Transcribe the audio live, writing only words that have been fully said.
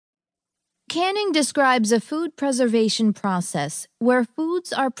Canning describes a food preservation process where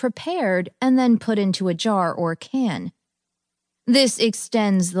foods are prepared and then put into a jar or can. This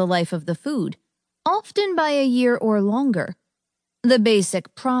extends the life of the food, often by a year or longer. The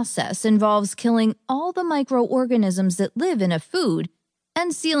basic process involves killing all the microorganisms that live in a food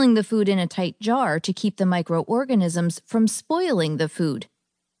and sealing the food in a tight jar to keep the microorganisms from spoiling the food.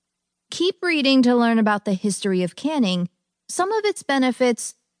 Keep reading to learn about the history of canning, some of its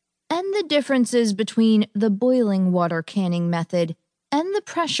benefits, and the differences between the boiling water canning method and the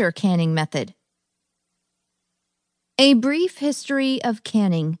pressure canning method. A brief history of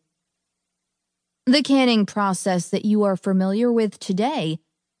canning. The canning process that you are familiar with today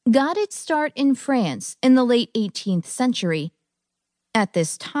got its start in France in the late 18th century. At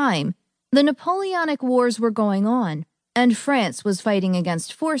this time, the Napoleonic Wars were going on, and France was fighting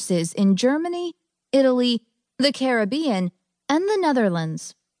against forces in Germany, Italy, the Caribbean, and the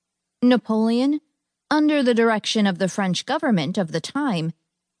Netherlands. Napoleon, under the direction of the French government of the time,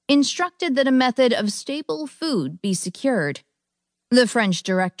 instructed that a method of stable food be secured. The French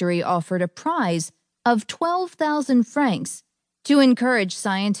Directory offered a prize of 12,000 francs to encourage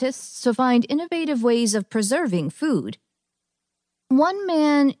scientists to find innovative ways of preserving food. One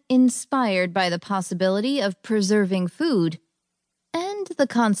man inspired by the possibility of preserving food, and the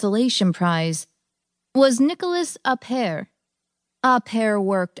consolation prize, was Nicolas Appert. Appert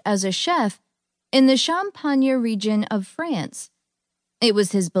worked as a chef in the Champagne region of France. It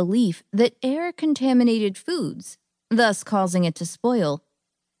was his belief that air contaminated foods, thus causing it to spoil.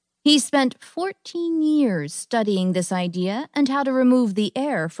 He spent 14 years studying this idea and how to remove the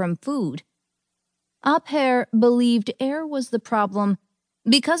air from food. Appert believed air was the problem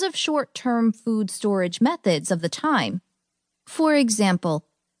because of short-term food storage methods of the time. For example,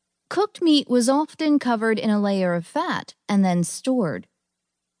 cooked meat was often covered in a layer of fat and then stored.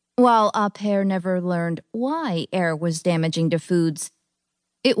 While Appert never learned why air was damaging to foods,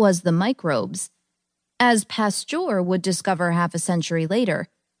 it was the microbes, as Pasteur would discover half a century later.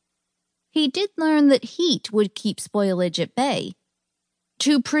 He did learn that heat would keep spoilage at bay.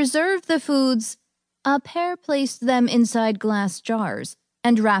 To preserve the foods, Appert placed them inside glass jars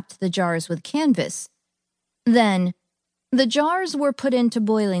and wrapped the jars with canvas. Then, the jars were put into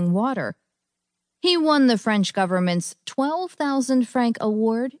boiling water. He won the French government's 12,000 franc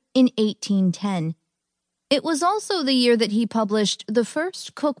award in 1810. It was also the year that he published the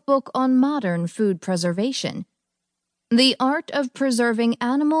first cookbook on modern food preservation, The Art of Preserving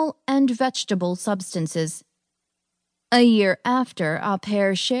Animal and Vegetable Substances. A year after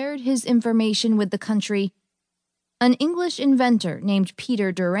Appert shared his information with the country, an English inventor named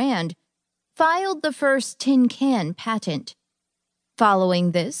Peter Durand filed the first tin can patent.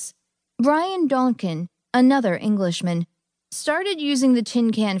 Following this, Brian Donkin, another Englishman, started using the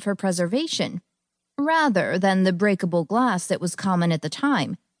tin can for preservation, rather than the breakable glass that was common at the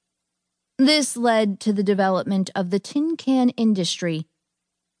time. This led to the development of the tin can industry.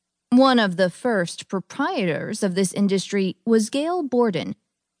 One of the first proprietors of this industry was Gail Borden,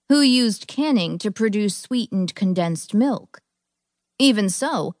 who used canning to produce sweetened condensed milk. Even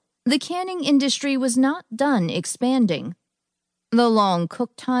so, the canning industry was not done expanding. The long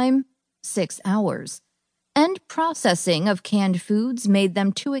cook time, 6 hours, and processing of canned foods made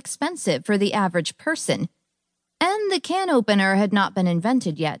them too expensive for the average person, and the can opener had not been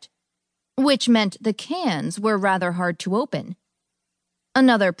invented yet, which meant the cans were rather hard to open.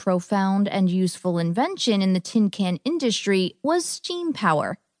 Another profound and useful invention in the tin can industry was steam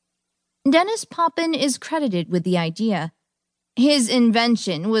power. Dennis Poppin is credited with the idea. His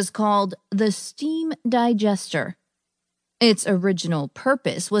invention was called the steam digester. Its original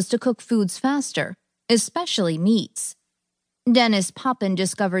purpose was to cook foods faster, especially meats. Dennis Poppin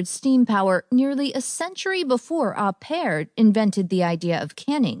discovered steam power nearly a century before Appert invented the idea of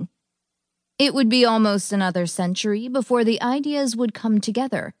canning. It would be almost another century before the ideas would come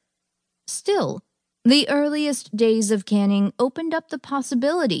together. Still, the earliest days of canning opened up the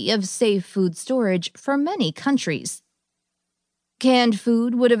possibility of safe food storage for many countries. Canned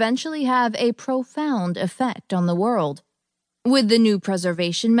food would eventually have a profound effect on the world, with the new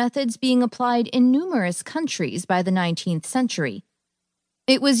preservation methods being applied in numerous countries by the 19th century.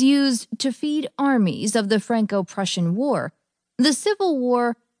 It was used to feed armies of the Franco-Prussian War, the Civil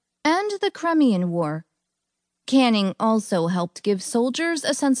War, and the Crimean War. Canning also helped give soldiers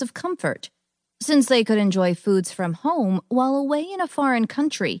a sense of comfort, since they could enjoy foods from home while away in a foreign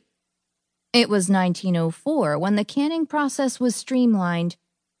country. It was 1904 when the canning process was streamlined,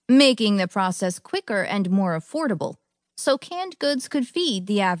 making the process quicker and more affordable, so canned goods could feed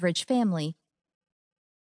the average family.